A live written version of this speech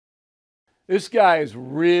This guy is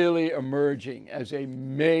really emerging as a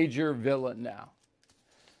major villain now.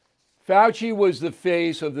 Fauci was the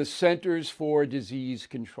face of the Centers for Disease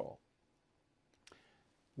Control.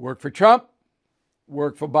 Worked for Trump,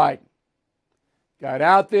 worked for Biden. Got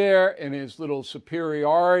out there in his little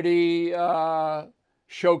superiority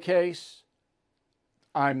showcase.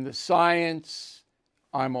 I'm the science.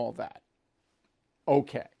 I'm all that.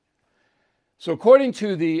 Okay. So according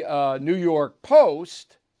to the New York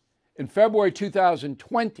Post, in February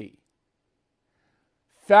 2020,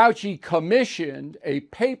 Fauci commissioned a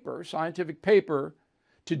paper, scientific paper,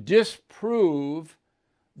 to disprove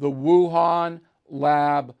the Wuhan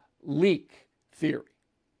lab leak theory.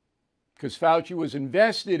 Because Fauci was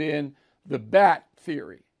invested in the bat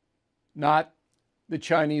theory, not the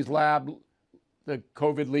Chinese lab, the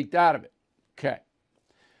COVID leaked out of it. Okay.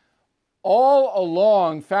 All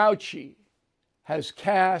along, Fauci has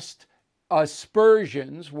cast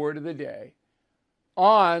aspersions, word of the day,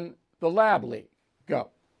 on the lab leak. Go.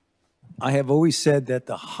 I have always said that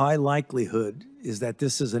the high likelihood is that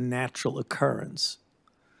this is a natural occurrence.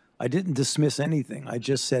 I didn't dismiss anything. I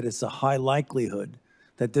just said it's a high likelihood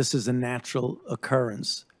that this is a natural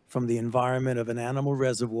occurrence from the environment of an animal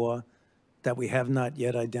reservoir that we have not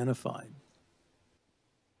yet identified.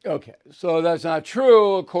 Okay, so that's not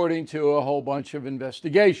true according to a whole bunch of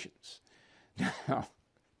investigations. Now,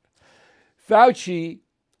 Fauci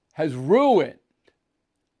has ruined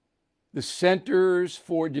the Centers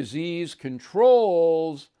for Disease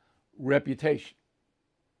Control's reputation.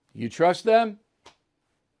 You trust them?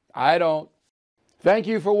 I don't. Thank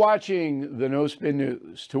you for watching the No Spin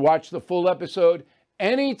News. To watch the full episode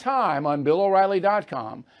anytime on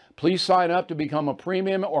BillO'Reilly.com, please sign up to become a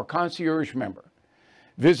premium or concierge member.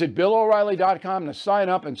 Visit BillO'Reilly.com to sign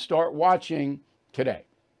up and start watching today.